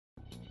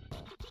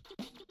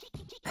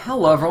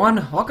Hello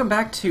everyone, welcome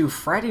back to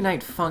Friday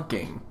Night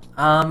Funkin'.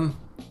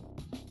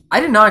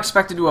 I did not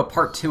expect to do a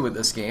part 2 of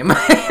this game.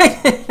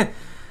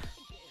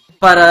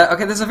 But,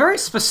 okay, there's a very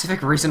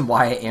specific reason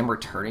why I am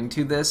returning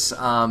to this.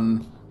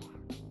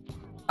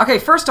 Okay,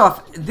 first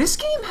off, this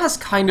game has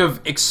kind of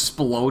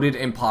exploded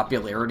in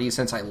popularity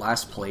since I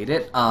last played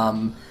it.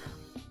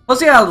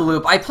 Let's get out of the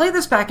loop. I played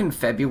this back in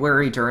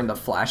February during the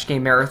Flash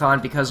game marathon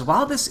because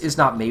while this is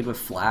not made with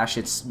Flash,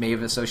 it's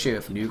made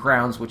associated with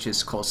Newgrounds, which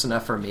is close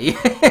enough for me.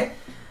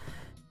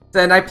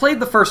 Then I played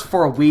the first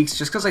 4 weeks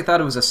just because I thought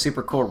it was a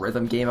super cool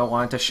rhythm game I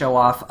wanted to show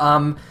off.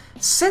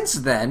 Since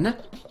then,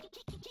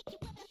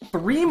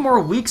 3 more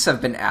weeks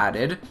have been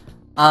added.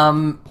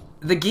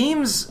 The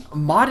game's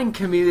modding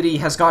community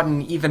has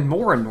gotten even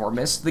more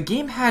enormous. The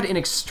game had an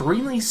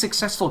extremely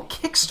successful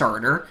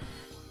Kickstarter.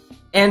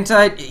 And,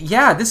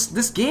 yeah,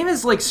 this game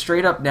is, like,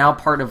 straight up now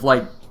part of,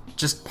 like,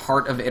 just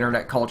part of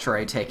internet culture,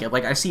 I take it.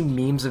 Like, I see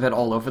memes of it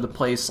all over the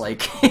place,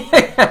 like...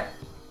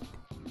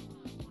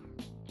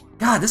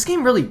 God, this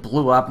game really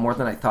blew up more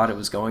than I thought it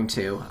was going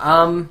to.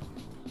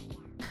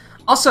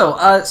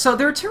 Also, so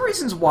there are 2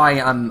 reasons why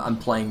I'm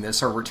playing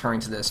this, or returning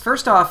to this.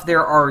 First off,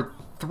 there are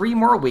 3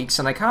 more weeks,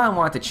 and I kind of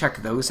wanted to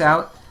check those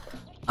out.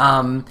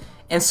 And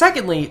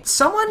secondly,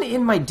 someone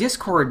in my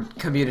Discord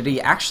community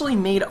actually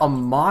made a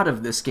mod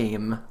of this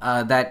game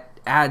that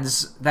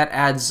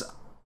adds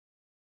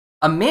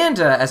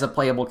Amanda as a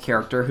playable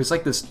character, who's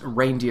like this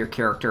reindeer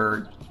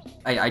character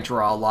I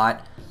draw a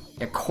lot.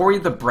 Yeah, Corey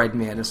the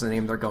Breadman is the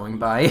name they're going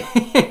by.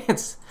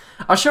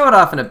 I'll show it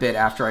off in a bit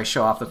after I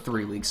show off the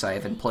 3 weeks I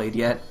haven't played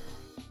yet.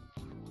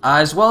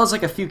 As well as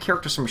like a few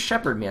characters from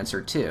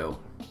Shepherdmancer too.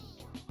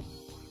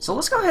 So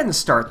let's go ahead and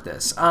start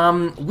this.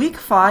 Week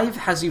 5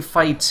 has you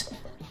fight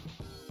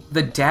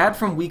the dad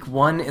from week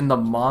 1 and the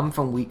mom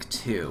from week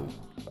 2.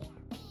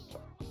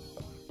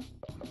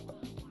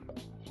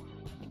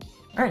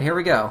 Alright, here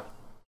we go.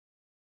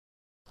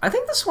 I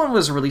think this one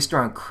was released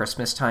around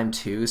Christmas time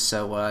too,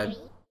 so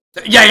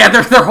yeah,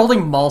 they're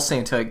holding Mall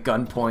Santa at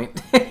gunpoint.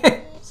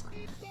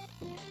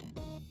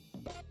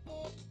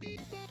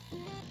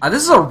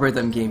 This is a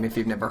rhythm game if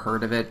you've never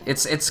heard of it.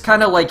 It's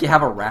kind of like you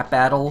have a rap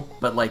battle,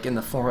 but like in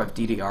the form of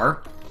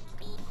DDR.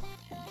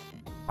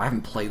 I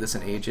haven't played this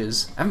in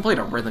ages. I haven't played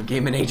a rhythm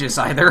game in ages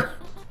either.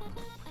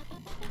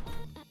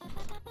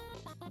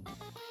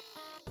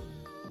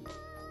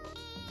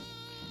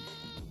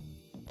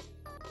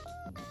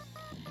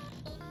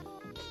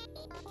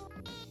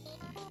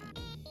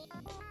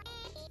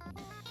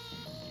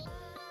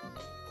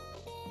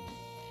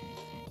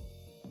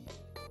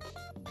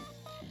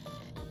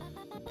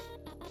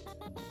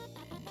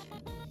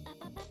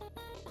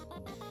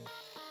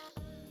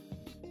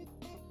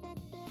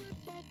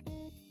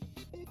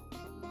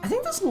 I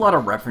think there's a lot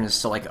of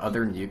references to like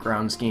other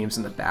Newgrounds games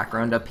in the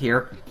background up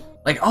here.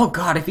 Like, oh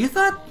god, if you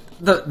thought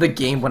the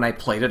game when I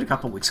played it a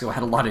couple weeks ago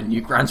had a lot of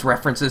Newgrounds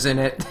references in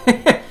it,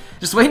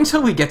 just wait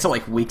until we get to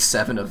like week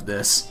 7 of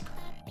this.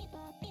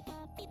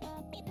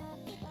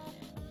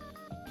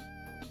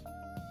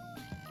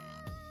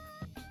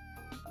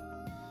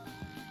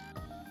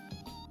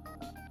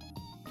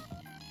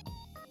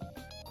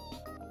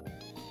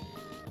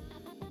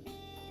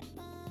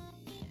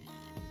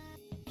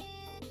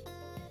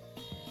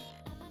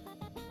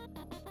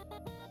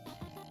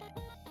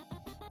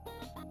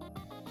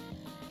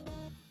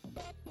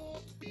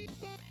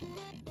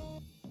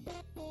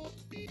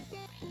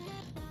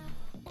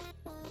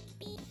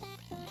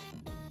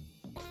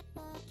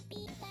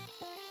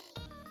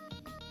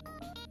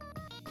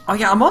 Oh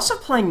yeah, I'm also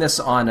playing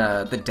this on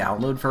the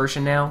download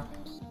version now.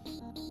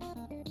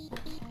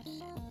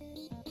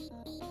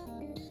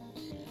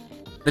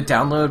 The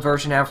download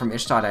version now from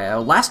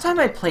itch.io. Last time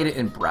I played it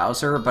in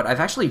browser, but I've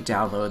actually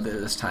downloaded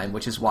it this time,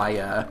 which is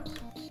why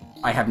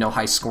I have no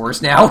high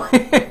scores now.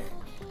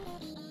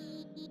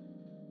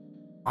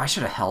 I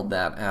should have held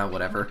that.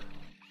 Whatever.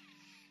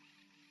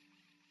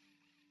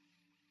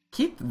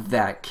 Keep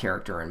that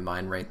character in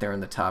mind right there in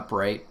the top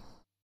right.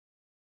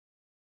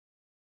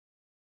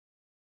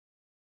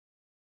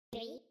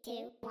 3,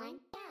 2, 1,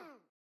 go!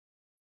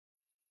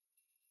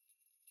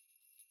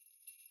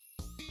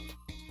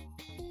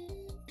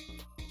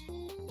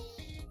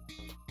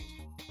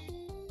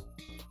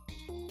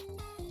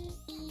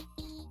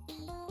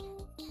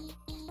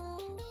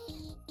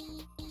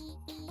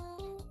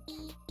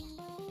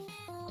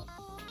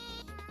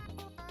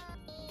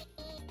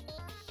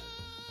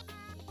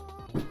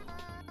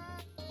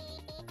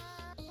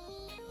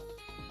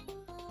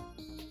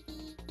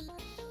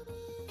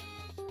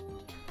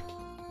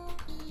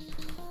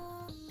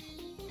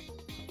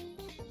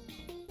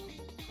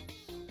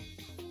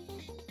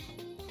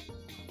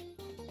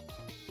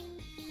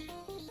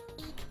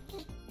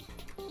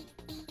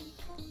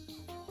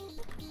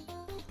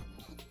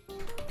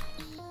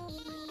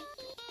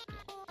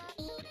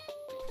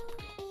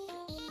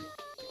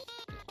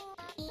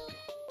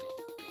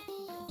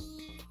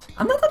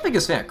 I'm not the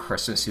biggest fan of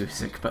Christmas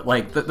music, but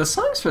like the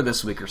songs for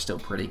this week are still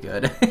pretty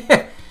good.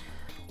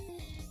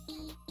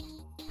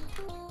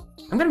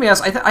 I'm gonna be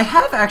honest, I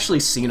have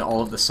actually seen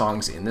all of the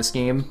songs in this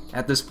game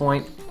at this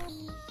point.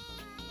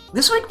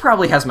 This week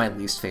probably has my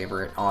least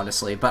favorite,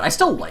 honestly, but I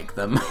still like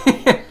them.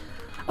 I'm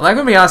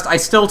gonna be honest, I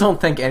still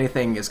don't think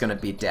anything is gonna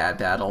beat Dad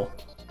Battle.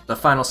 The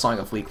final song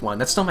of week 1.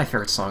 That's still my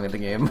favorite song of the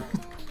game.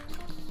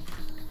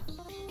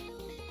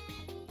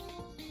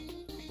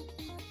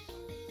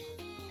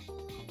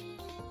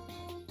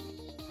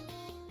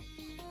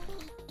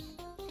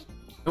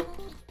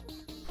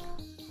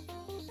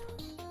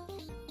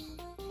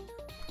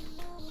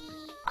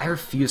 I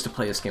refuse to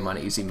play this game on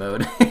easy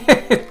mode.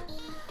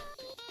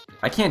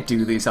 I can't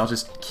do these, I'll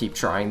just keep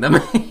trying them.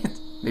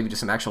 Maybe do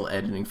some actual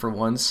editing for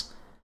once.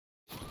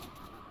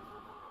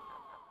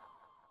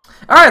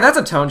 Alright, that's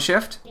a tone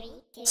shift.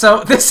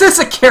 So, this is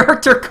a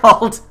character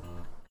called...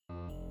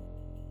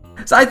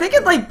 So I think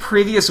in, like,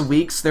 previous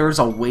weeks, there was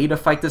a way to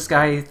fight this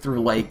guy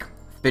through, like,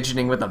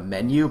 fidgeting with a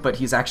menu, but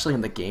he's actually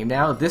in the game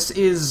now. This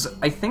is...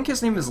 I think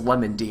his name is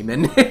Lemon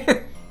Demon.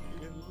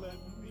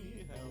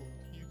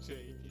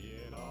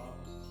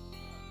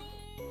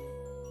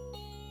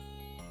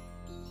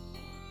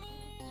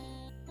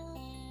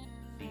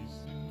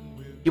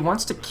 He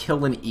wants to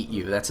kill and eat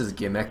you, that's his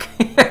gimmick.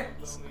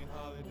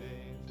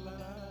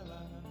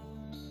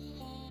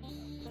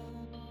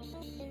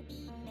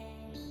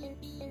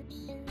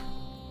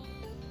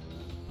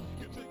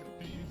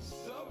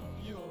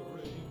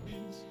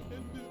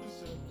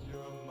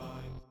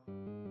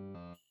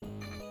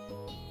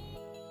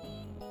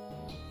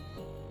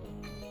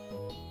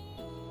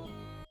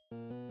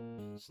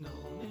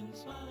 Snowmen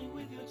smiling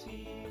with your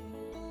teeth,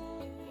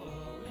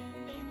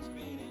 foreign names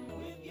greeting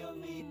with your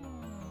meat.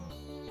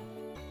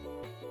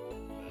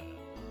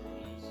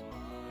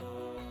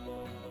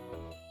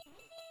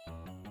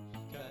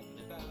 Cutting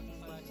about the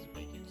slice to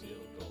make you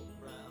till golden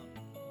brown.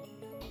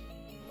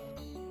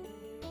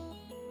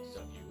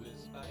 Stuff you with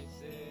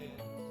spices,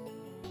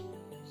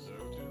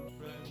 serve two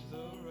friends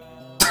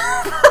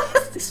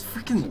around. These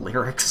freaking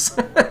lyrics.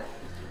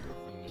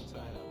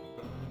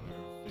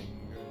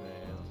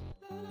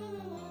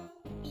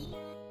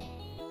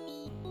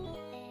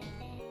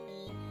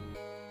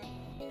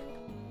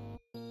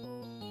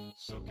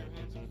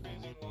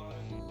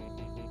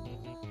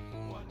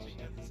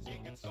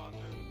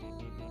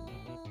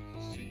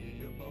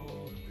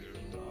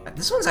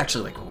 This one's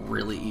actually, like,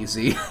 really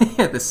easy,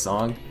 this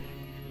song.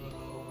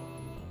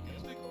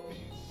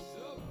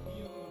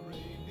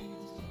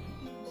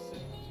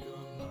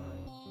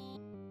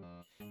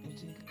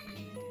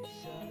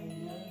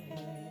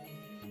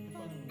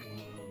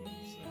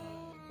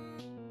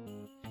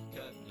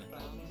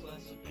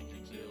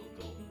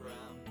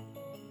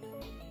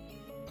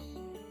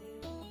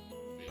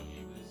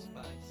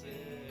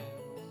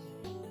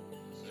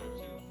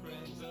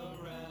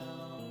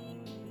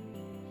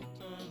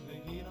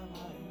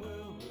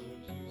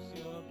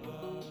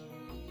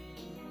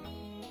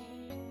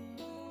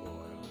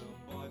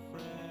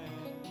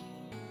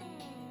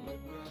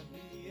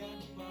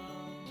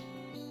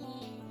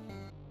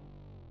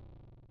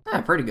 Yeah,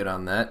 pretty good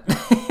on that.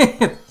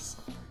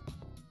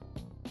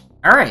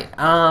 Alright,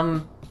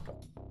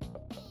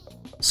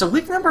 so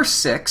week number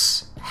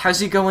 6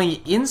 has you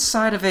going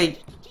inside of a...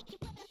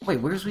 Wait,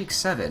 where's week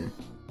 7?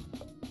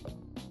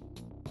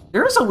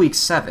 There is a week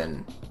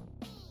 7.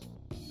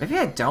 Maybe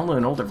I downloaded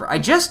an older version. I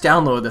just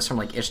downloaded this from,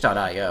 like,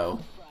 itch.io.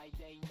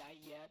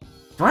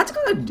 Do I have to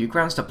go to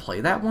Newgrounds to play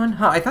that one?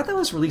 Huh, I thought that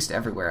was released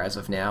everywhere as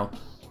of now.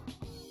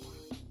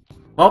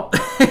 Well,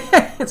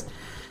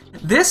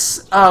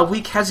 this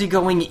week has you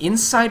going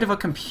inside of a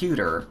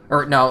computer.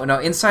 Or, no,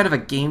 inside of a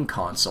game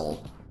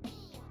console.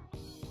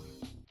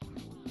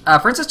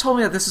 Francis told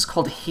me that this is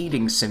called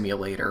Hating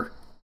Simulator.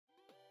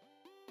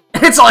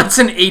 It's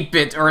an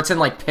 8-bit, or it's in,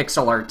 like,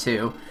 pixel art,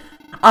 too.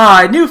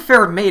 A new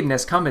fair maiden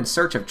has come in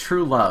search of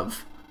true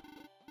love.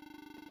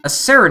 A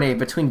serenade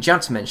between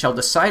gentlemen shall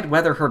decide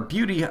whether her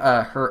beauty,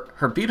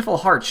 her beautiful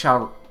heart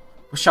shall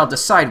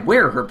decide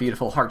where her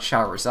beautiful heart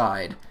shall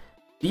reside.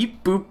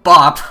 Beep boop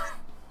bop.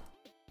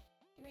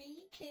 3,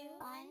 2,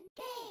 1,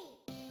 go!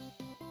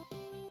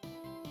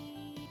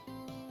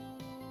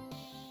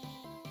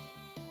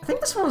 I think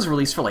this one was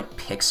released for, like,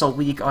 Pixel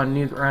Week on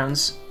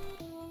Newgrounds.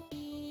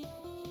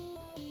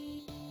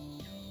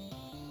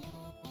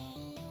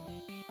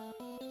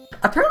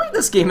 Apparently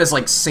this game has,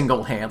 like,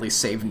 single-handedly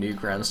saved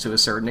Newgrounds to a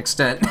certain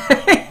extent.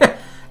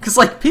 Because,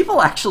 like,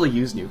 people actually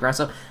use Newgrounds,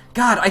 so...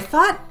 God, I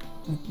thought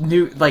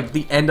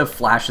the end of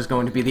Flash is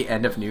going to be the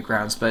end of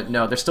Newgrounds, but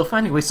no, they're still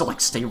finding ways to, like,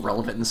 stay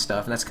relevant and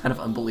stuff, and that's kind of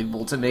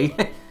unbelievable to me.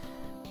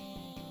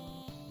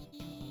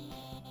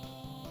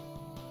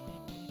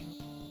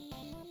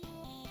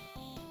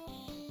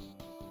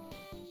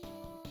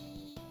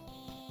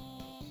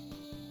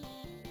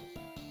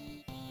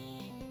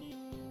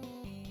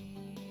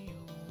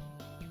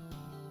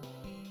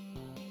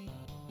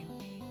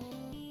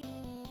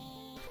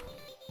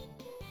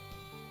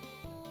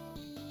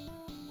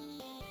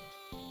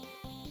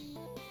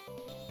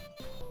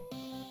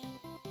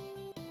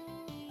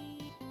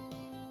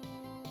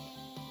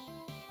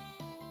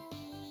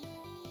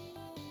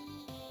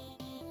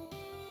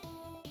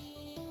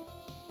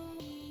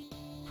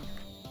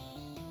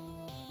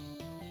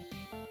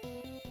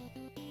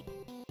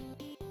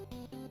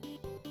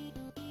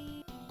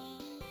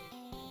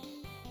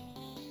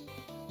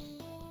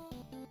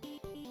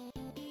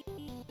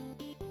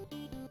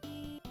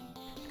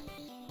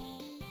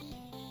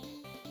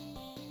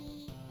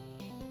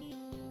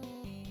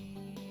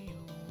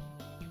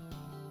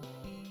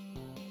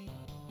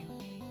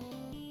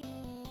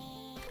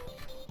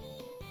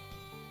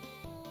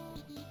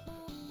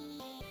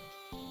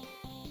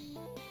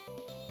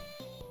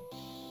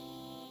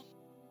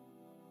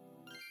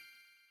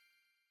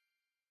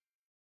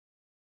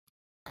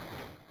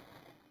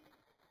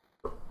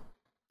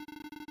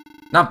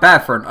 Not bad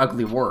for an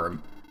ugly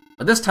worm.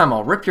 But this time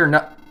I'll rip your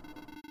nut...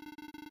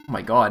 Oh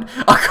my god.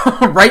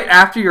 Right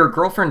after your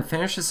girlfriend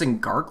finishes in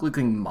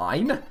gargling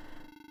mine?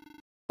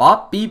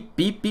 Bop, beep,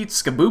 beep, beep,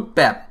 skaboop,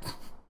 bep.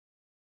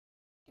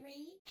 3,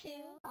 2,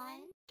 1,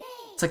 game.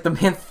 It's like the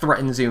man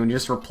threatens you and you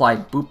just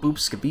replied, boop, boop,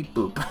 skabeep,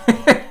 boop.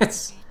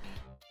 It's...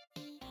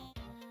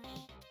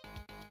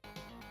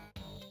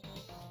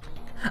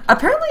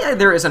 Apparently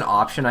there is an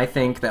option, I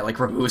think, that like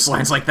removes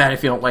lines like that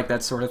if you don't like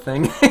that sort of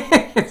thing.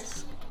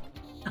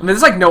 I mean,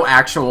 there's like no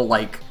actual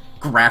like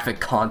graphic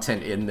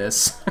content in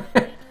this.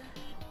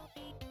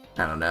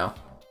 I don't know.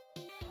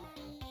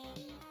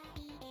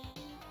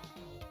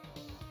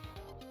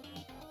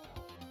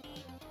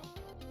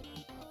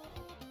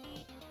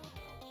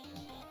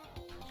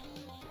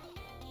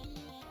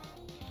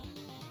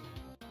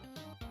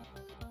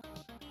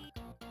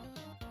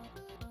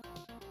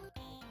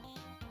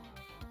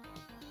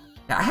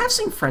 Yeah, I have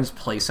seen friends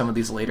play some of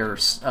these later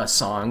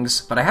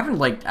songs, but I haven't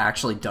like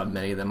actually done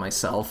many of them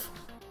myself.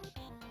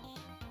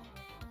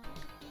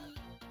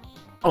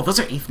 Oh,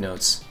 those are eighth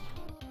notes.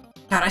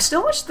 God, I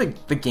still wish the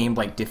game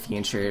like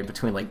differentiated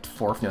between like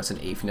fourth notes and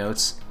eighth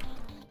notes.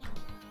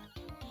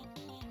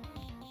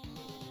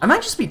 I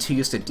might just be too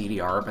used to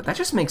DDR, but that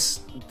just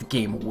makes the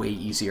game way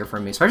easier for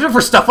me, especially for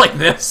stuff like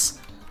this.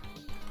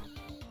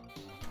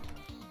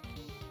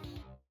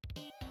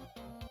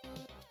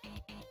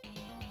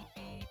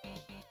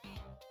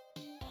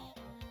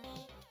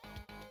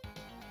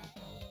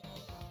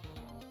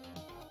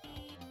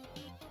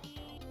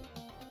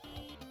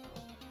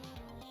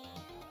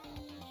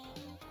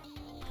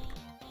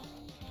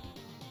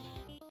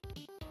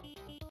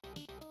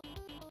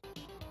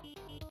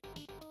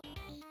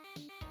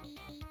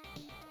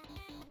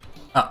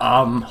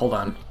 Hold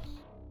on.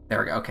 There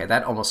we go. Okay,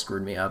 that almost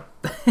screwed me up.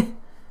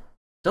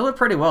 Still did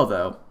pretty well,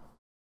 though.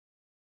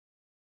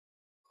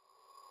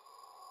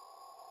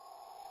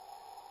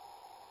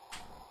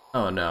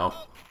 Oh, no.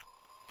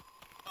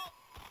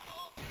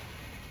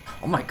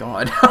 Oh my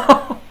god.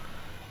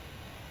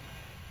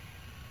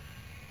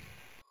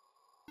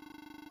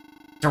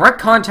 Direct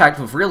contact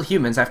with real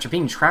humans after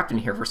being trapped in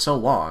here for so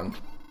long.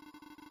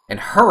 And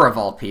her, of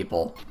all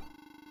people.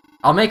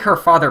 I'll make her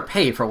father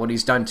pay for what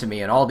he's done to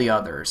me and all the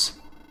others.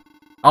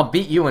 I'll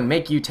beat you and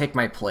make you take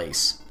my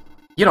place.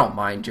 You don't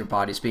mind your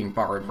body's being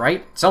borrowed,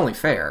 right? It's only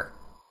fair.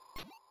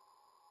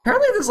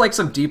 Apparently there's like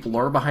some deep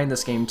lore behind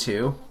this game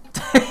too.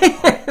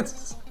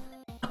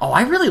 Oh,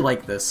 I really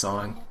like this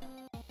song.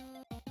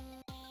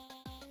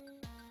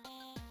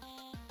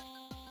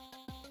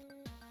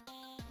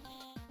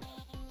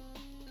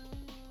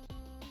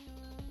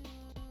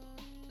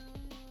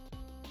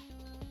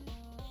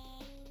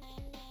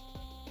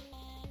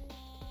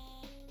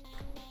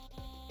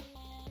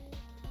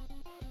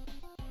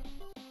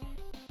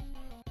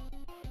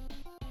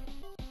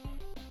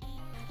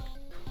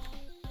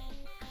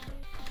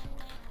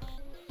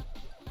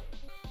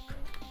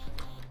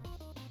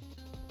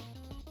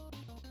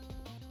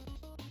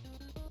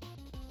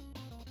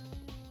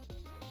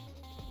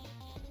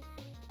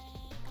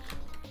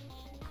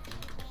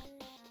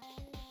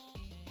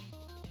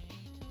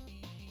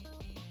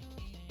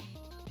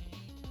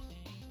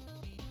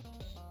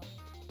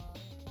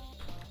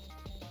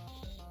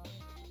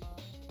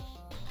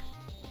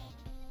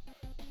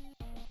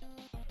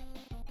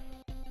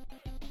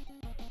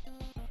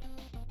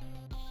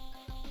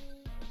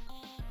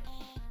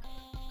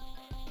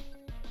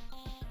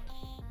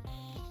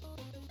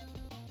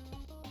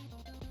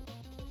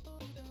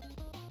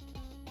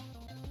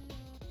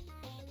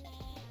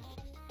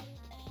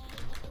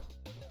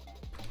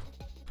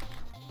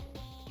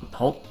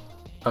 Hold.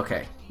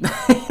 Okay.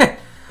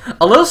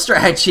 A little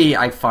strategy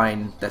I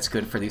find that's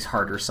good for these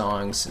harder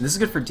songs. And this is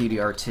good for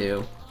DDR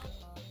too.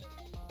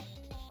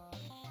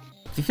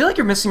 If you feel like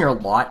you're missing your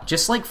lot,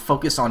 just like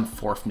focus on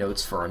fourth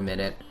notes for a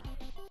minute.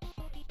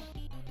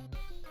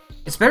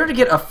 It's better to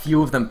get a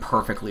few of them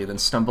perfectly than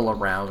stumble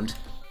around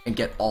and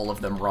get all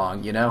of them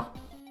wrong, you know?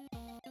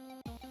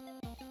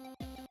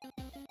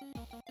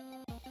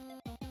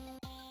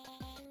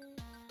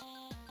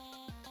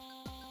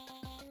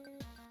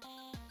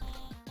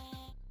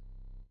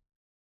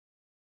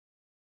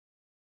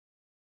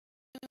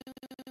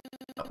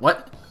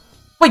 What?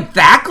 Wait,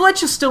 that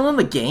glitch is still in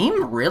the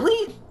game?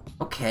 Really?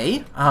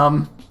 Okay,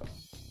 How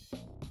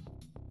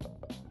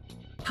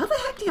the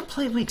heck do you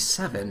play Week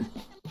 7?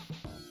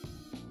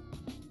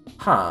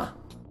 Huh.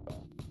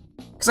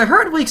 Because I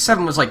heard Week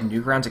 7 was, like,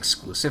 Newgrounds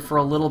exclusive for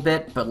a little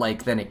bit, but,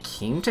 like, then it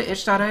came to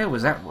itch.io?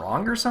 Was that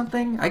wrong or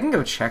something? I can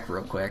go check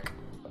real quick.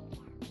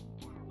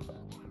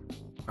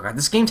 Okay,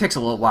 this game takes a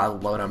little while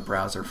to load on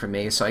browser for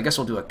me, so I guess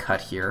we'll do a cut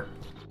here.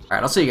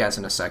 Alright, I'll see you guys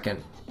in a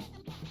second.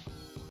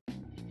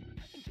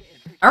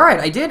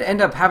 Alright, I did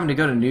end up having to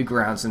go to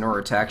Newgrounds in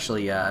order to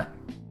actually,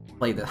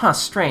 play the... Huh,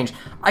 strange.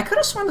 I could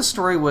have sworn the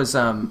story was,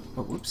 Oh,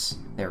 whoops.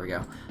 There we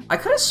go. I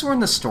could have sworn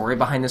the story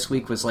behind this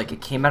week was, like,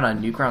 it came out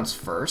on Newgrounds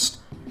first,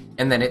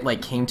 and then it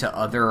like came to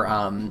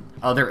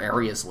other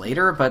areas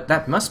later, but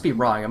that must be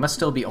wrong. It must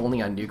still be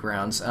only on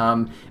Newgrounds.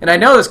 And I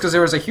know this because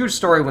there was a huge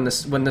story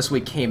when this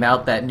week came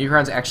out that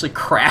Newgrounds actually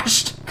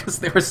crashed because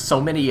there was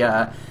so many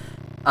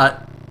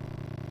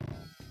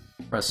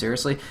bro,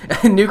 seriously?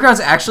 Newgrounds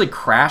actually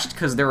crashed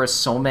because there was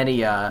so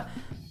many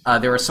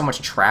there was so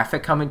much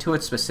traffic coming to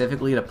it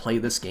specifically to play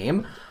this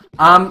game.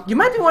 You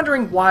might be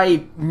wondering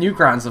why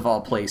Newgrounds of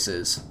all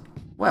places.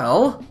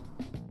 Well,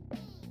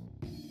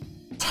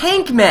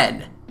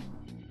 Tankmen!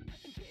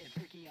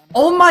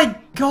 Oh my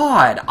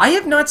god! I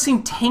have not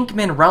seen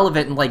Tankmen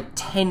relevant in like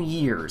 10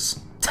 years.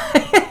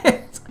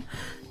 I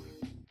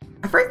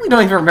frankly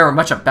don't even remember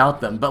much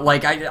about them, but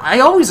like, I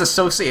always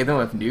associate them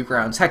with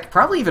Newgrounds. Heck,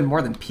 probably even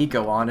more than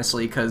Pico,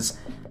 honestly, because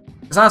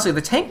honestly,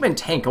 the Tankman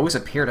tank always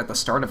appeared at the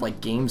start of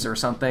like games or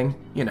something,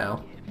 you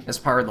know, as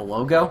part of the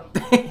logo.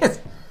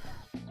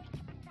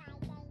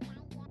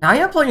 Now, I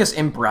am playing this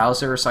in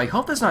browser, so I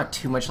hope there's not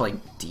too much like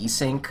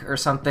desync or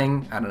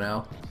something. I don't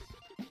know.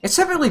 It's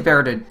typically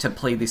better to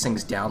play these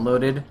things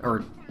downloaded,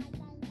 or...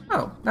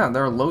 Oh, no,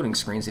 there are loading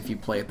screens if you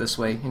play it this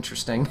way.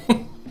 Interesting.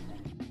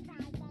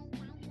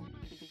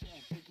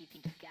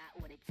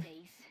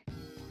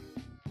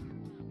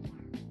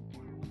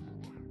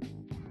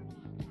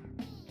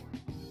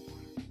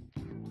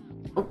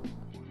 Oh.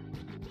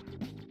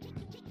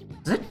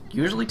 Does it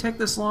usually take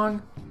this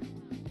long?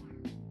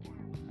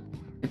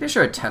 Maybe I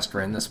should have test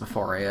ran this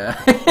before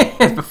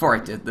I, before I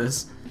did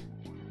this.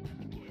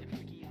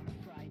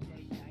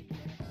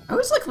 I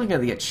always like looking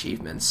at the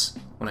achievements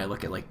when I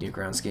look at, like,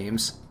 Newgrounds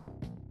games.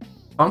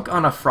 Funk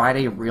on a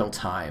Friday real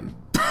time.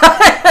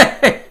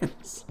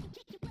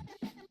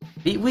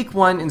 Beat week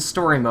 1 in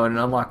story mode and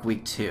unlock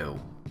week 2.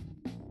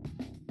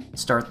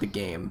 Start the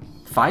game.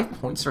 5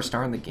 points for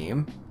starting the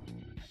game?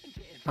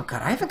 Oh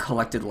god, I haven't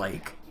collected,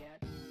 like...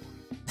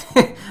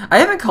 I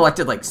haven't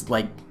collected, like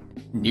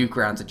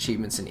Newgrounds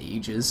achievements in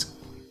ages.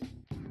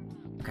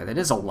 Okay, that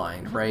is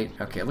aligned, right?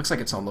 Okay, it looks like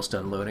it's almost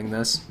done loading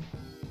this.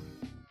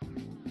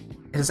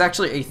 It is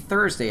actually a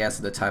Thursday as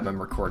of the time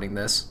I'm recording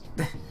this.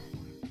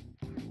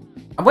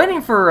 I'm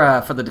waiting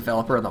for the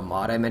developer of the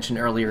mod I mentioned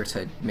earlier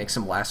to make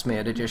some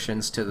last-minute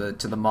additions to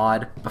the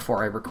mod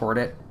before I record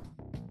it.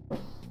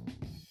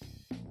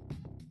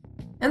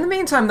 In the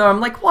meantime, though, I'm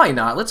like, why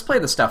not? Let's play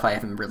the stuff I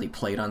haven't really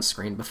played on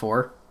screen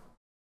before.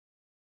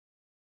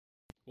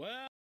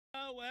 Well,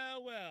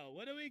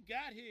 what do we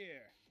got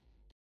here?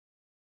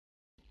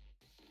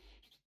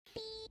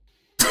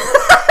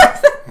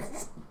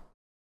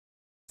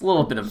 A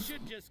little bit of...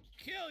 Should just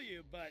kill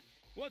you, but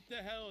what the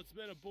hell? It's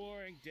been a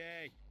boring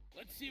day.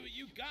 Let's see what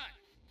you got.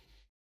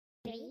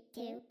 3,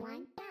 2,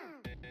 1, go!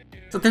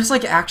 So there's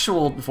like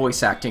actual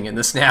voice acting in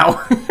this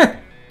now.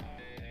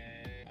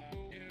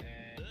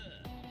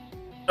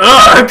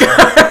 Ugh,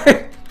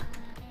 God.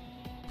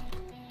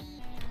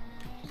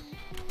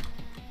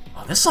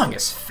 Oh, this song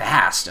is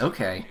fast.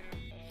 Okay.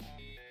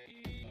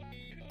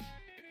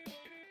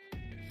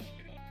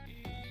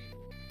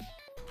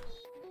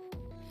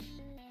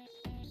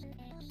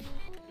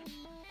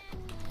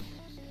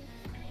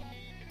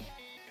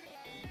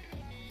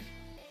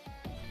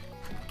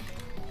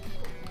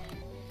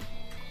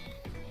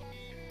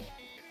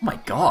 Oh my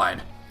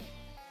god.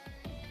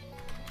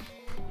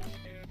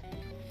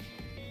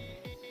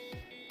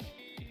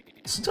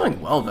 It's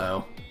doing well,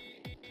 though.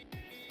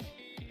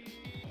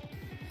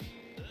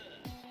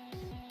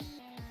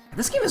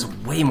 This game is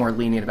way more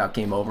lenient about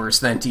game overs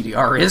than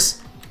DDR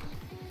is.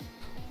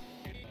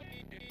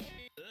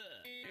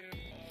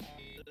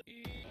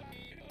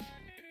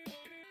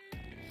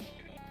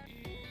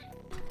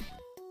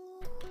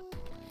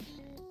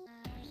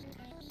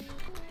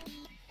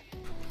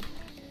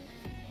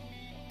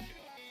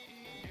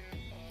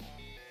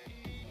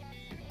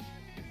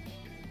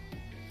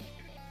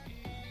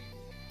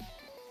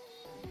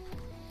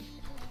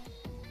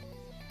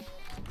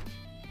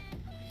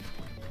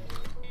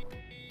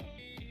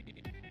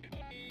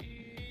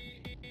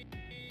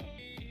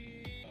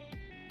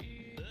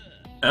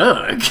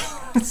 Ugh.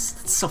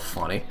 It's so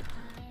funny.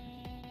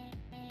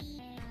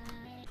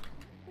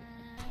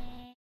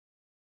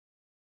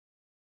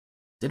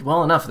 Did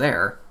well enough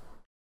there.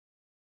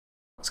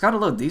 It's gotta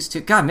load these two.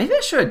 God, maybe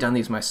I should have done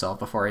these myself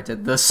before I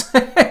did this.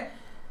 Yeah,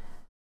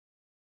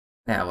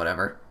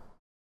 whatever.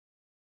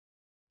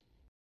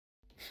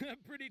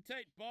 Pretty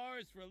tight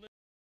bars for a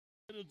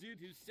little dude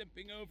who's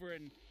simping over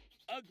an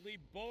ugly,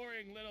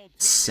 boring little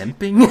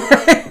Simping?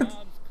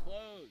 mom's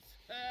clothes.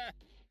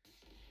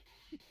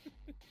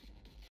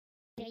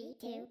 3,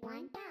 2,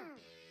 1, go!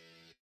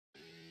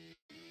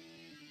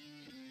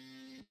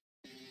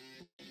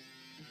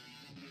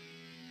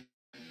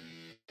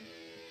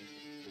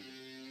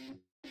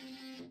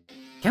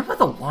 Get with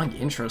the long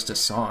intros to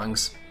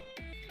songs.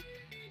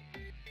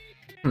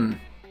 Hmm.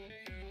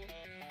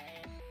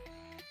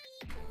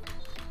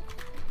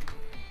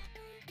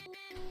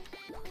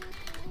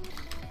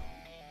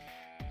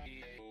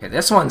 Okay,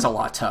 this one's a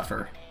lot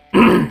tougher.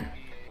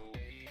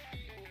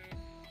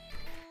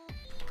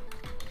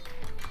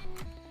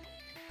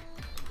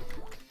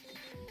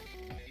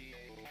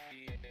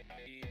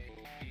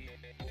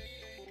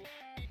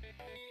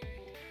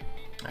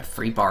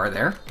 bar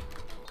there.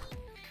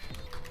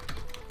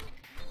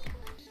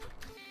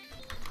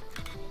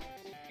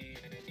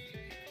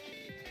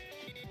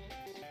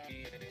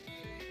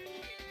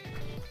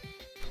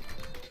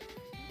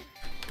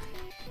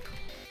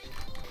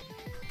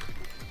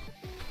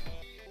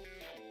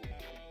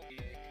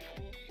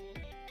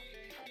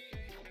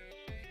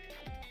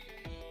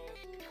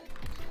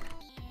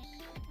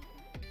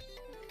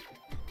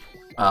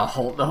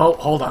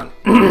 Hold on.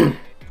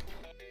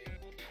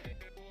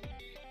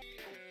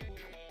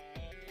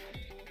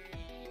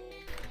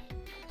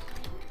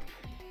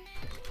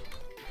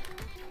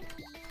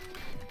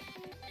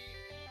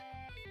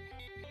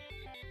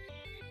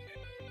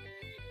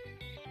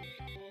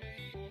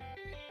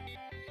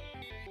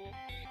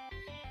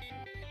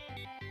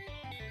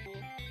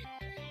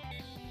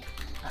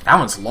 That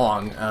one's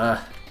long.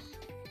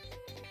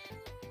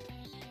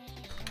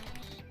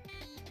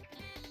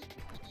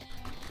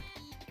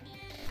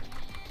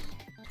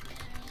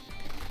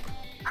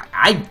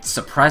 I'm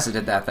surprised it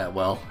did that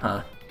well,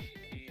 huh?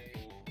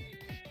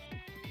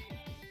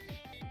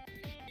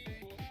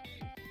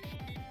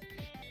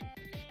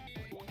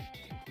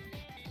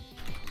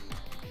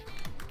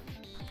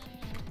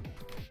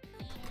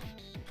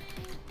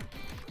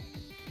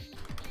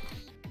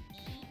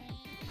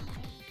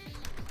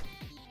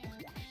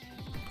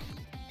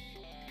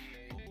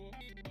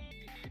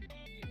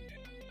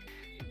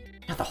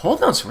 Yeah, the hold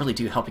notes really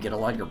do help you get a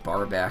lot of your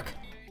bar back.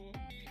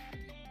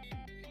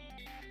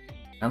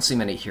 I don't see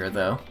many here,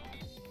 though.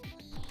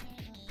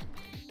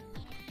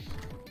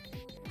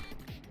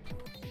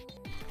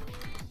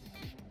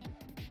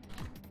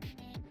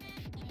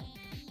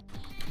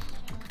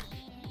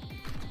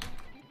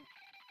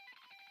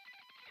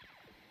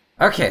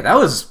 Okay, that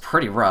was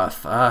pretty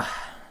rough. Well,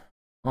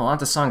 on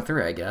to song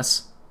 3, I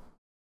guess.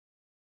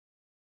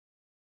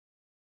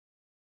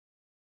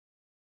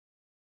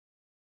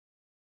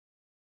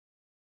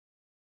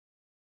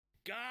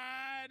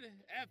 God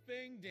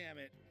effing damn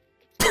it.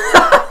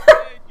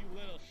 You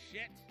little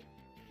shit.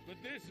 But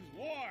this is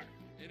war,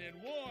 and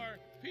in war,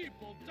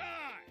 people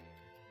die.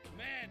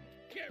 Men,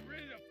 get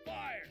rid of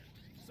fire.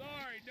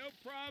 Sorry, no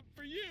prom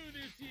for you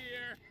this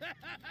year.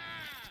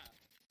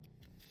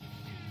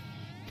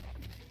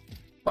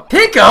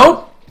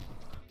 Pico!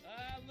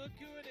 Look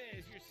who it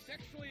is, your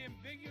sexually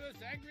ambiguous,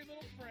 angry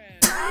little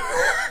friend.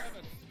 Have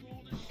a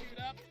school to shoot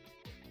up.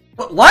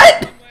 What? One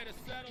way to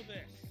settle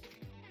this.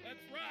 Let's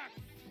rock,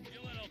 you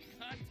little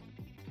cunt.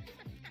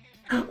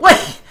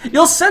 Wait,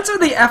 you'll censor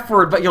the F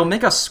word, but you'll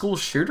make a school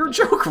shooter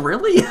joke?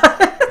 Really?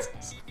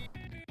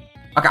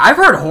 Okay, I've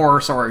heard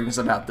horror stories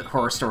about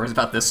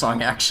this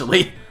song,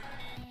 actually.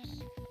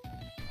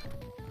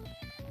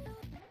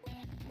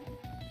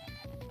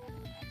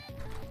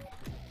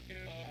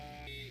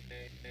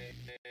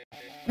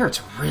 Here,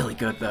 it's really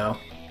good, though.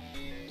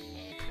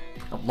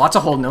 Lots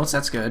of hold notes,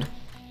 that's good.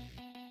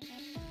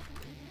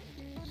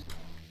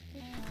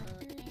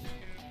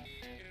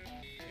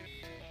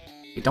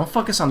 Okay, don't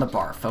focus on the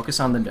bar, focus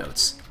on the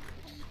notes.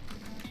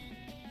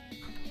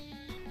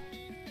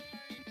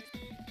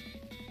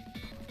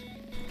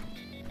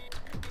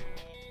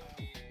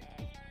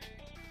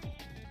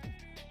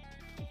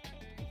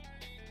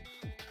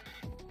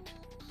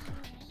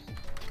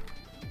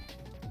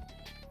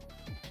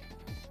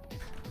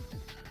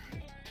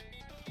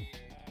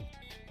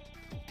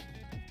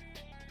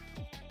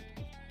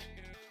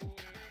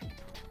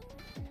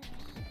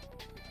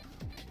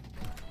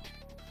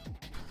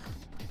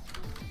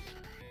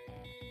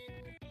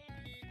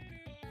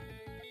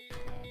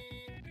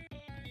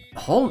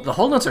 The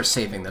hold notes are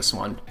saving this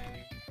one.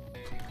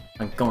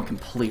 I'm going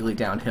completely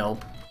downhill.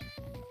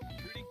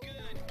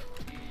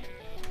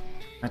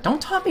 Now,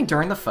 don't taunt me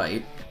during the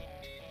fight.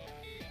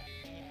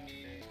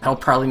 That'll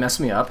probably mess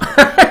me up.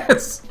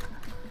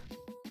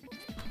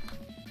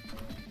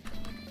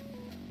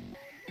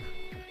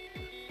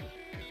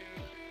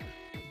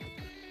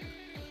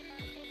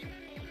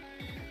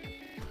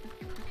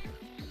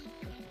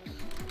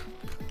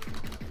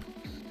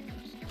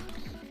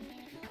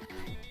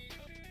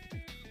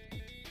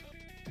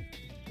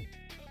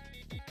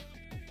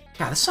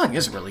 God, this song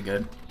is really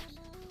good.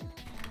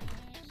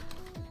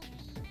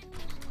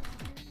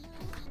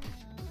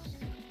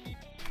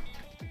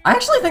 I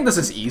actually think this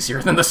is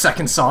easier than the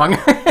second song.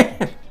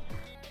 There's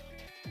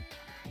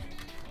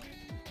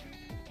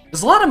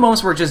a lot of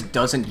moments where it just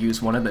doesn't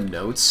use one of the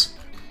notes,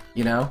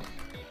 you know?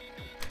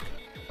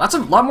 A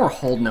lot more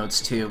hold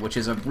notes, too, which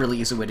is a really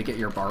easy way to get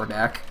your bar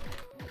back.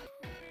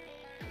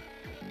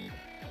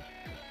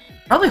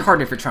 Probably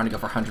hard if you're trying to go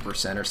for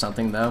 100% or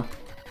something, though.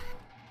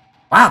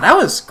 Wow, that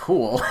was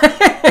cool.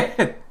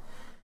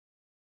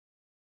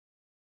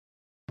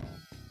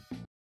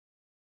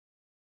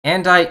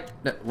 And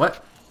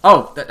what?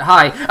 Oh,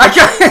 hi.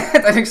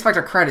 I didn't expect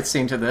a credit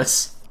scene to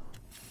this.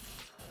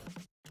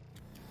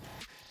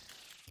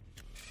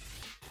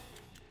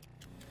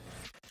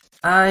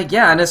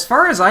 Yeah, and as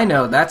far as I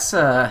know, that's,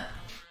 her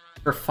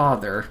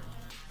father.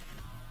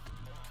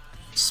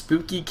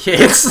 Spooky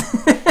kids.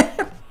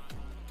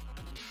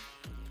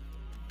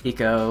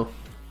 Pico.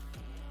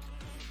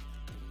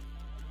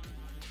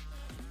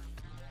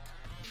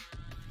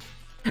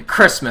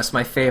 Christmas,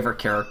 my favorite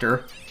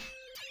character.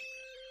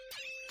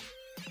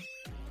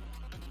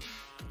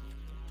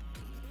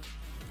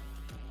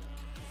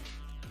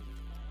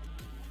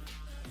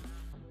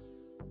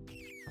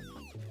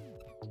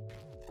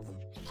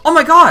 Oh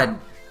my god!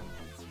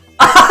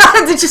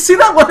 Did you see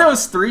that one that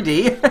was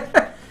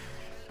 3D?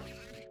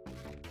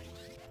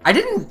 I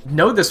didn't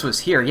know this was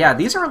here. Yeah,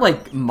 these are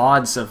like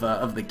mods of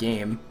the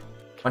game.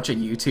 Bunch of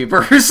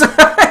YouTubers.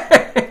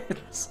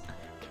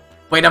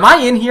 Wait, am I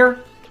in here?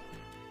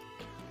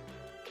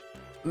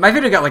 My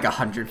video got like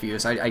 100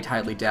 views. I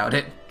highly doubt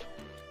it.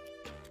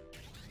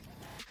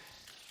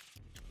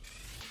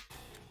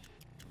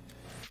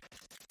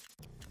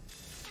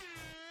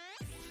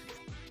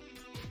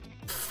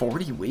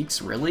 "40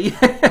 weeks, really?"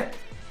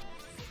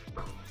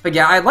 But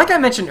yeah, like I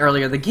mentioned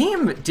earlier, the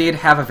game did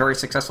have a very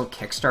successful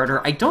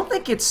Kickstarter. I don't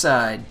think it's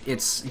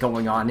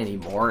going on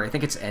anymore. I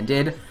think it's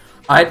ended.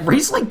 It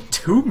raised like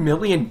 $2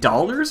 million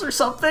or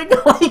something.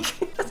 Like,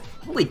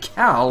 holy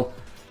cow!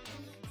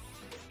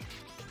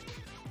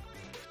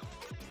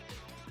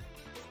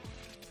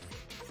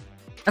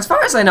 As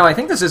far as I know, I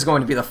think this is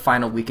going to be the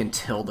final week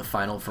until the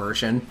final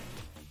version.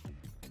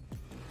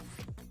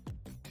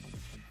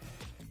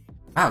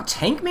 Wow,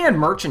 Tankman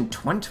merch in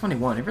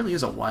 2021. It really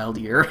is a wild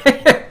year.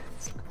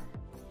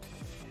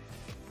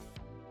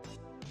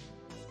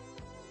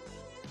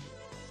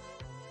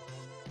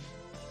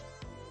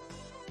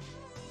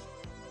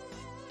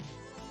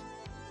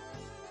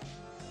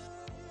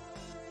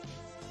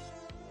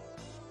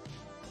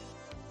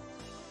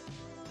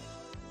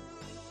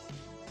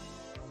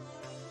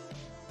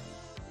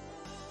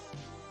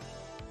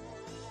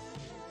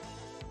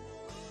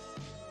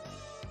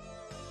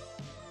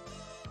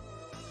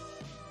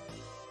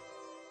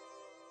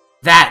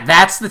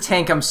 That's the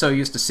tank I'm so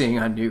used to seeing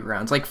on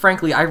Newgrounds. Like,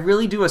 frankly, I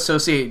really do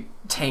associate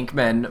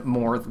Tankmen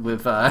more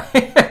with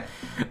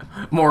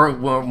more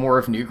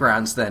of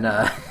Newgrounds than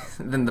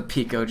than the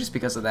Pico, just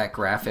because of that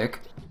graphic.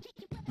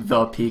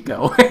 The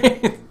Pico.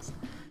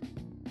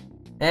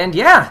 And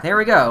yeah, there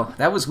we go.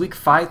 That was week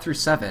 5 through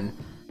 7.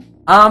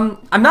 I'm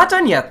not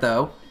done yet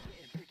though.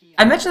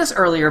 I mentioned this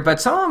earlier,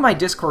 but some of my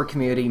Discord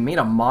community made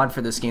a mod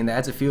for this game that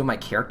adds a few of my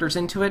characters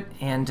into it,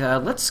 and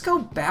let's go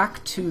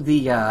back to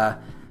the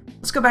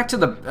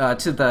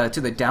to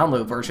the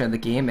download version of the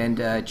game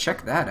and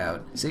check that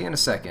out. See you in a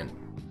second.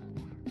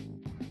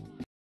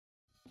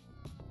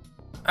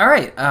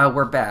 Alright,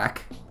 we're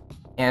back.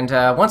 And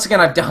once again,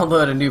 I've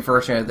downloaded a new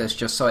version of this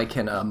just so I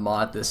can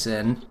mod this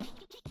in.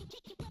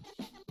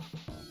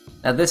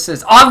 Now this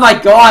is... Oh my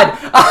god!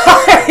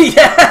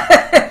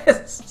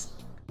 Yes!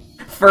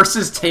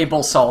 Versus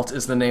Table Salt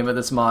is the name of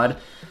this mod.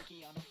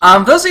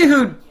 Those of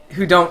you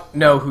who don't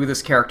know who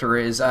this character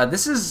is,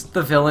 this is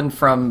the villain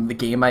from the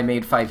game I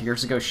made 5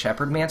 years ago,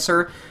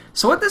 Shepherdmancer.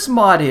 So what this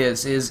mod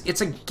is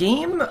it's a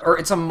game, or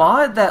it's a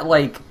mod that,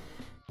 like,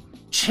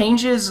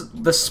 changes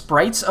the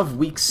sprites of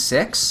week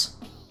 6.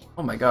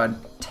 Oh my god,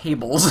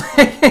 tables.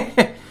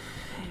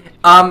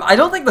 I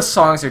don't think the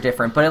songs are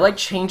different, but it, like,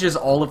 changes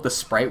all of the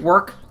sprite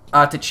work,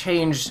 to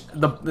change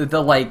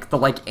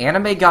the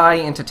anime guy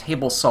into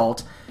Table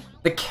Salt,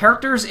 the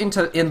characters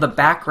in the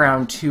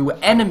background to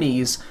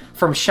enemies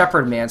from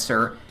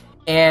Shepherdmancer,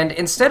 and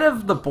instead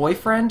of the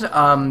boyfriend,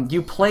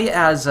 you play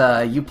as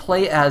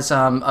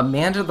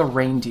Amanda the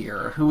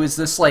Reindeer, who is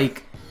this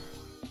like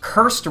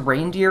cursed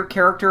reindeer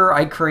character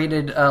I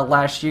created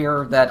last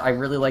year that I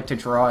really like to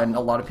draw, and a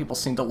lot of people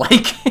seem to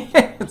like.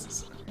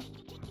 So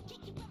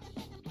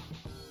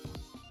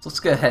let's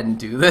go ahead and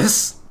do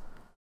this.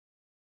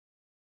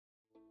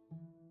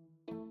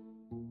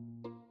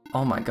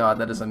 Oh my god,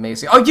 that is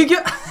amazing. Oh, you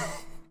get...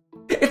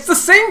 It's the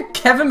same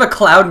Kevin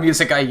MacLeod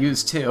music I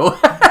use, too.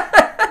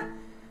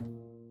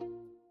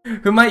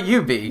 Who might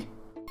you be?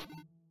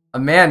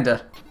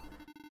 Amanda.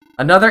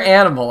 Another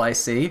animal, I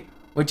see.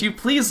 Would you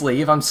please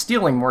leave? I'm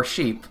stealing more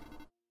sheep.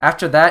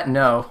 After that,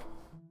 no.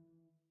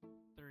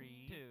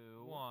 3, 2,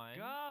 1,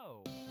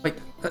 go! Wait,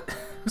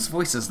 whose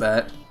voice is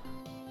that?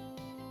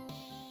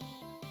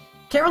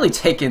 Can't really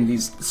take in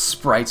these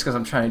sprites because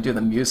I'm trying to do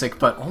the music,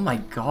 but oh my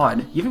god,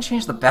 you even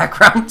changed the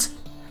background.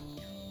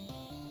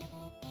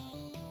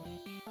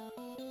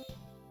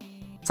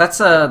 So that's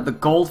the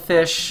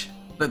goldfish,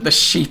 the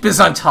sheep is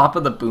on top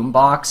of the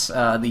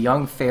boombox, the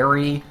young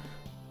fairy,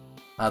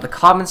 the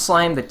common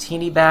slime, the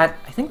teeny bat.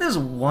 I think there's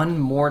one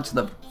more to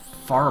the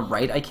far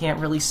right I can't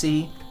really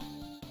see.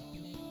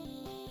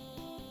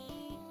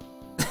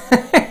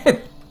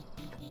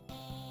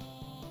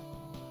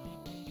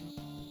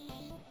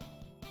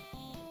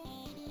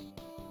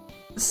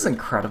 This is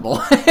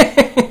incredible.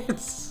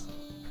 It's...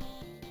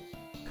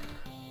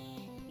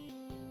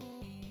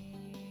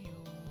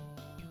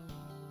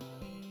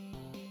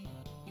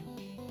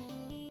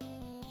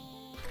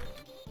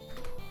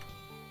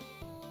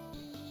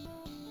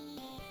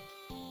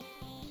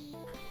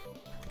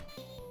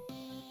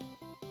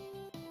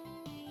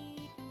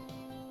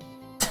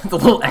 The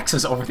little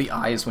X's over the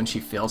eyes when she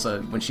feels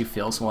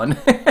one.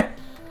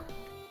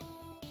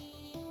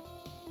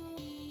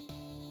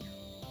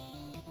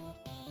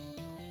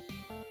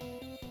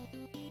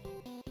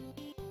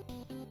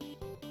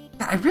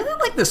 I really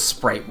like this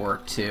sprite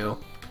work too.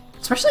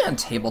 Especially on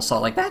Table Saw,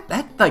 like that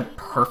like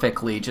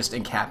perfectly just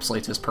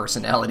encapsulates his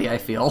personality, I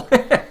feel.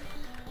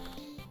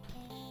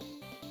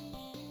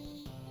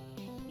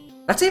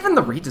 That's even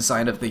the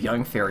redesign of the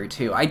Young Fairy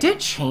too. I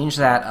did change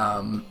that,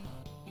 I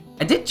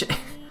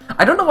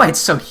don't know why it's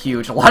so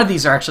huge. A lot of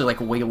these are actually like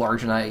way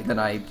larger than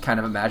I kind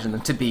of imagined them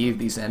to be,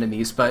 these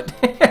enemies, but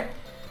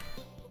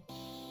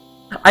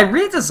I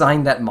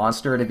redesigned that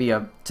monster to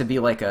be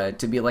like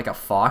a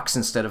fox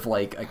instead of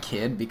like a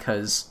kid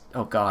because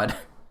oh god.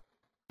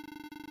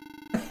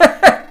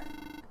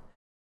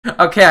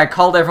 Okay, I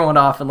called everyone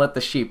off and let the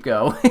sheep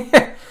go.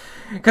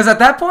 Because at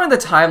that point in the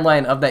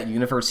timeline of that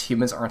universe,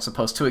 humans aren't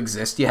supposed to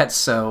exist yet,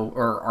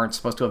 or aren't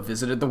supposed to have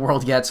visited the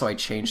world yet, so I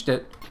changed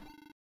it.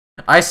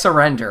 I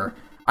surrender.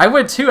 I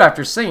would too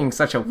after singing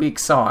such a weak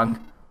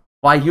song.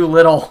 Why, you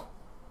little...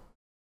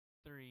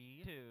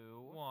 3, 2,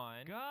 1,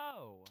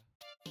 go!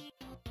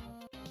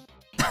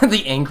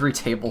 The angry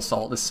table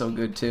salt is so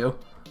good too.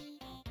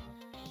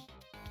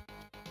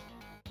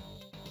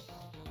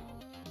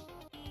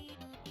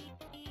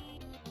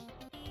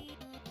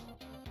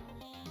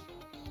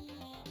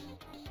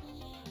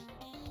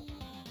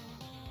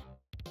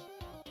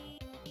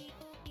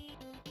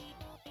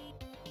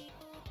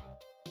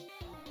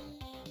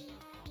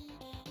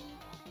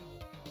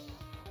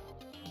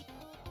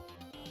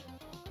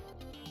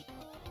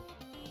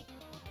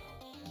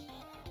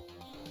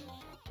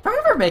 If I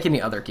ever make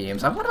any other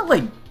games, I want to,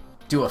 like,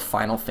 do a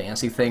Final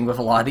Fantasy thing with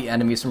a lot of the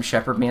enemies from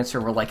Shepherd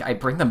Mancer where, like, I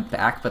bring them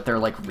back, but they're,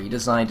 like,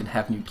 redesigned and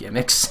have new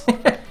gimmicks.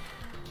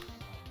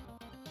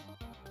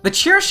 The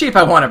Cheer Sheep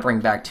I want to bring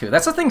back, too.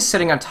 That's the thing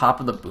sitting on top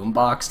of the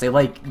boombox. They,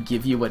 like,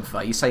 give you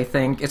advice, I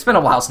think. It's been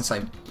a while since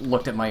I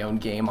looked at my own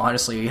game.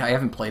 Honestly, I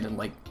haven't played in,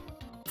 like,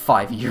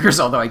 5 years,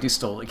 although I do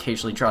still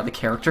occasionally draw the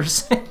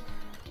characters.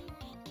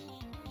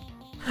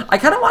 I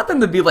kind of want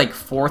them to be, like,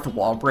 fourth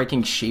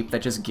wall-breaking sheep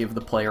that just give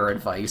the player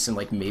advice and,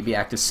 like, maybe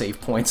act as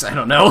save points. I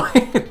don't know.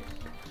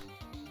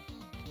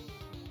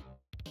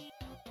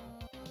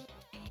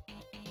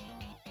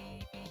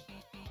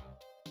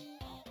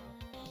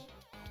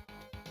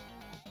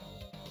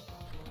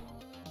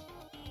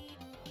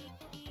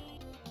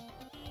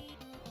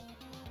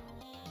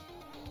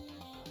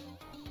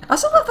 I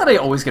also love that I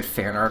always get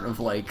fan art of,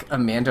 like,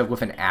 Amanda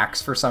with an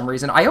axe for some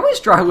reason. I always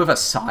draw her with a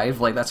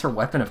scythe, like, that's her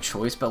weapon of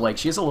choice, but, like,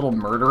 she's a little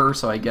murderer,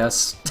 so I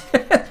guess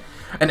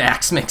an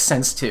axe makes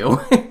sense, too.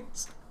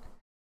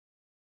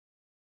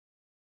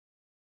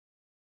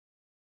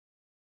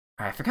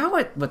 I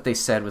forgot what they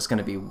said was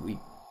gonna be weak.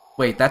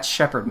 Wait, that's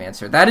Shepherd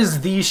Mancer. That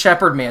is the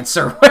Shepherd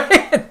Mancer.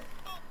 Wait!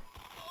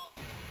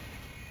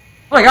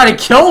 Oh my god, he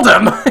killed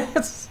him!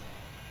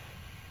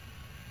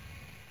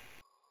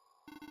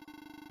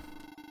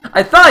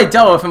 I thought I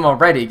dealt with him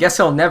already. Guess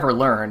he'll never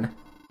learn.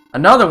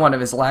 Another one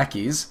of his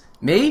lackeys.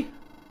 Me?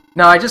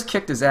 No, I just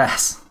kicked his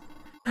ass.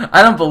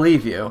 I don't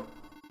believe you.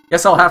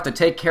 Guess I'll have to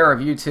take care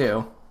of you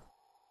too.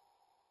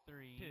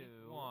 3, 2,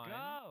 1,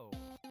 go!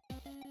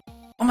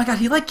 Oh my god,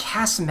 he like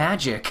casts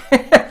magic.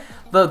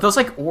 Those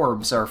like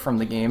orbs are from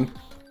the game.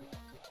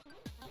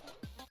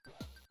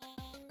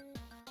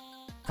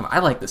 Come on, I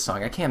like this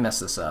song. I can't mess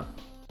this up.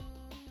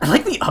 I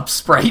like the up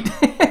sprite.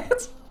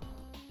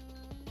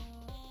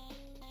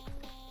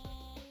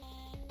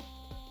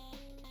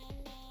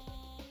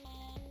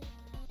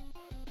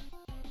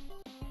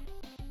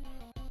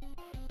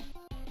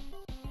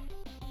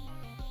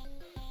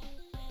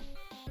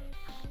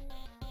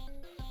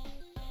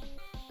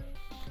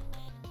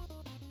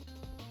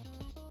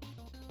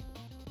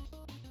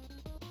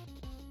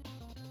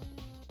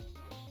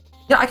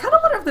 Yeah, I kind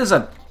of wonder if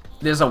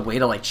there's a way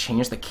to like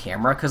change the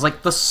camera, because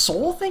like the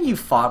soul thing you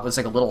fought was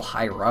like a little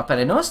higher up,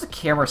 and I noticed the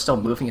camera still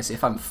moving as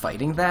if I'm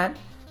fighting that.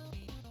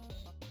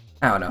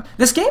 I don't know.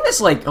 This game is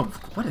like, oh,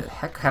 what the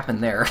heck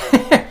happened there?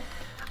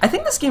 I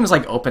think this game is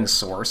like open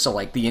source, so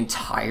like the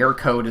entire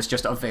code is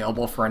just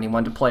available for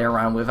anyone to play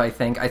around with. I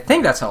think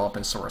that's how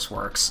open source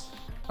works.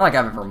 Not like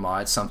I've ever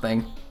modded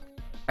something.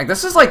 Like,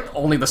 this is, like,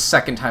 only the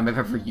second time I've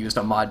ever used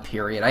a mod,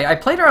 period. I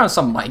played around with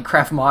some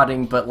Minecraft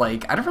modding, but,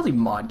 like, I don't really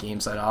mod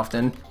games that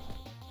often.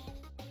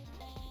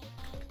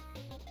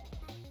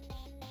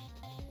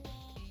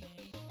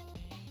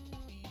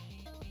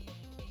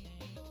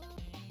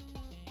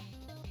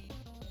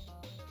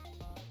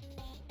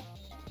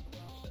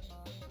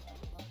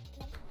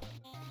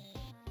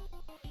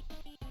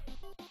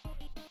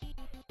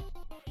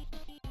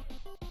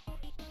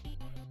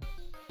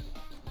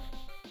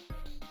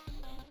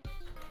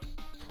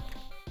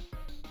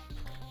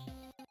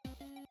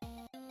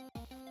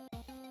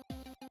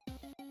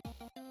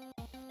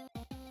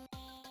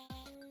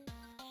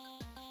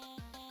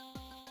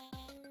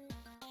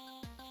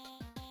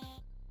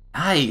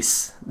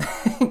 Nice!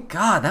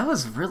 God, that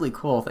was really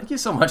cool. Thank you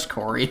so much,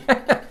 Corey.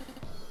 There's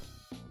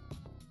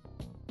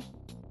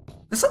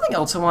something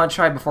else I want to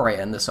try before I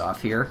end this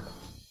off here.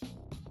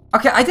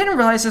 Okay, I didn't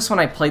realize this when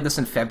I played this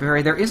in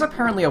February. There is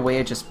apparently a way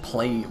to just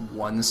play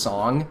one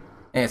song,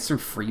 and it's through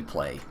free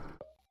play.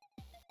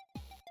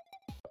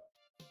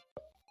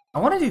 I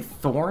want to do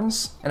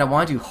Thorns, and I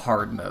want to do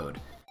hard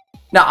mode.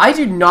 Now, I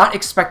do not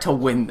expect to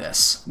win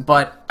this,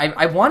 but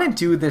I want to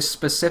do this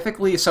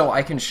specifically so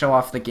I can show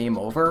off the game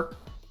over.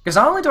 Because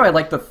not only do I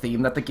like the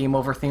theme that the game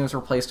over theme is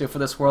replaced to for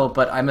this world,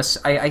 but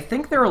I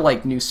think there are,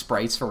 like, new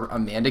sprites for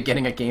Amanda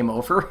getting a game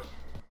over.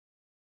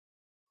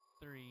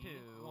 3, 2,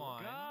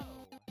 1, go!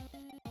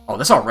 Oh,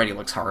 this already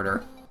looks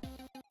harder.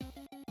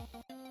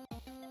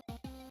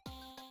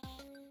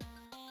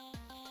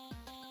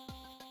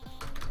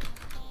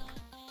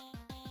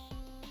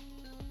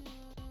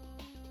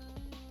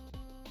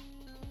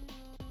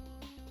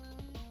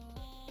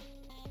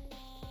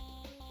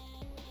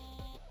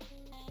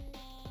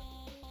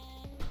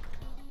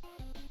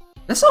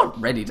 This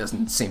already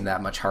doesn't seem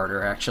that much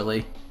harder,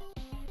 actually.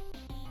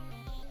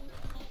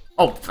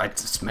 Oh, I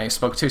just may have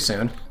spoke too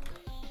soon.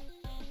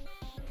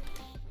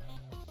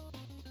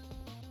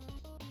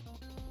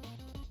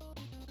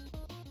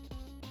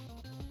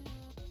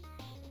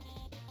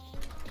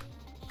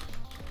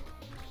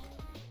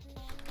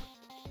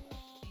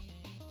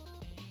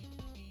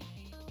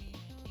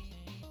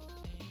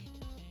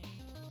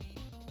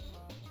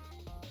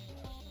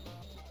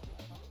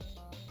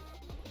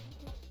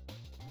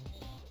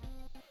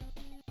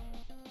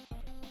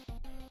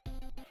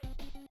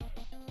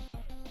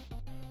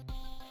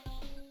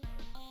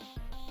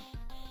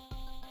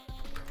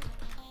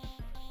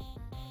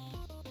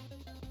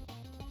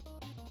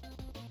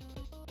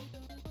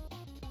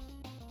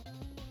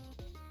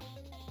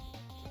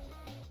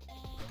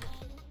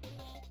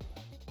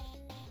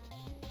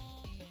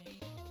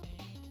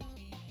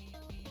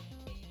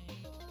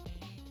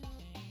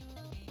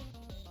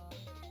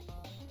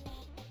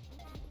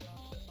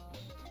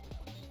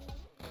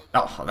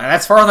 Oh,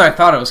 that's farther I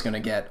thought I was gonna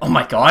get. Oh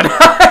my god.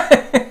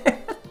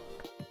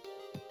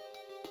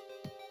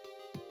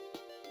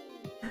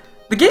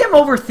 The game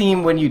over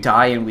theme when you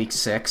die in week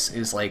 6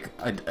 is like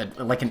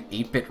like an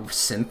 8-bit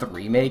synth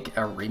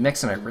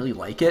remix, and I really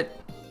like it.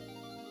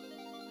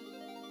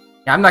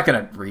 Yeah, I'm not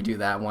gonna redo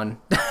that one.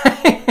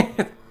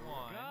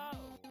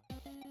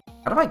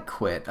 How do I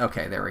quit?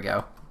 Okay, there we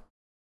go.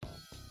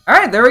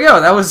 Alright, there we go.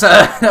 That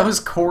was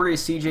Corey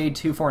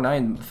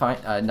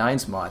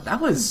CJ249's mod. That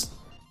was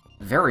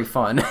very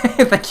fun.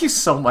 Thank you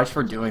so much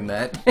for doing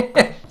that.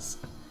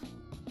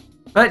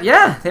 But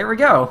yeah, there we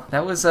go.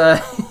 That was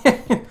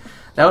that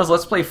was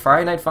Let's Play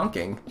Friday Night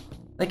Funkin'.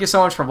 Thank you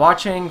so much for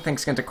watching.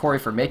 Thanks again to Corey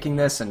for making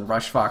this, and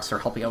RushFox for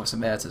helping out with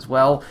some ads as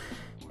well.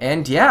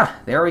 And yeah,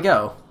 there we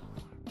go.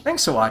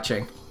 Thanks for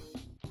watching.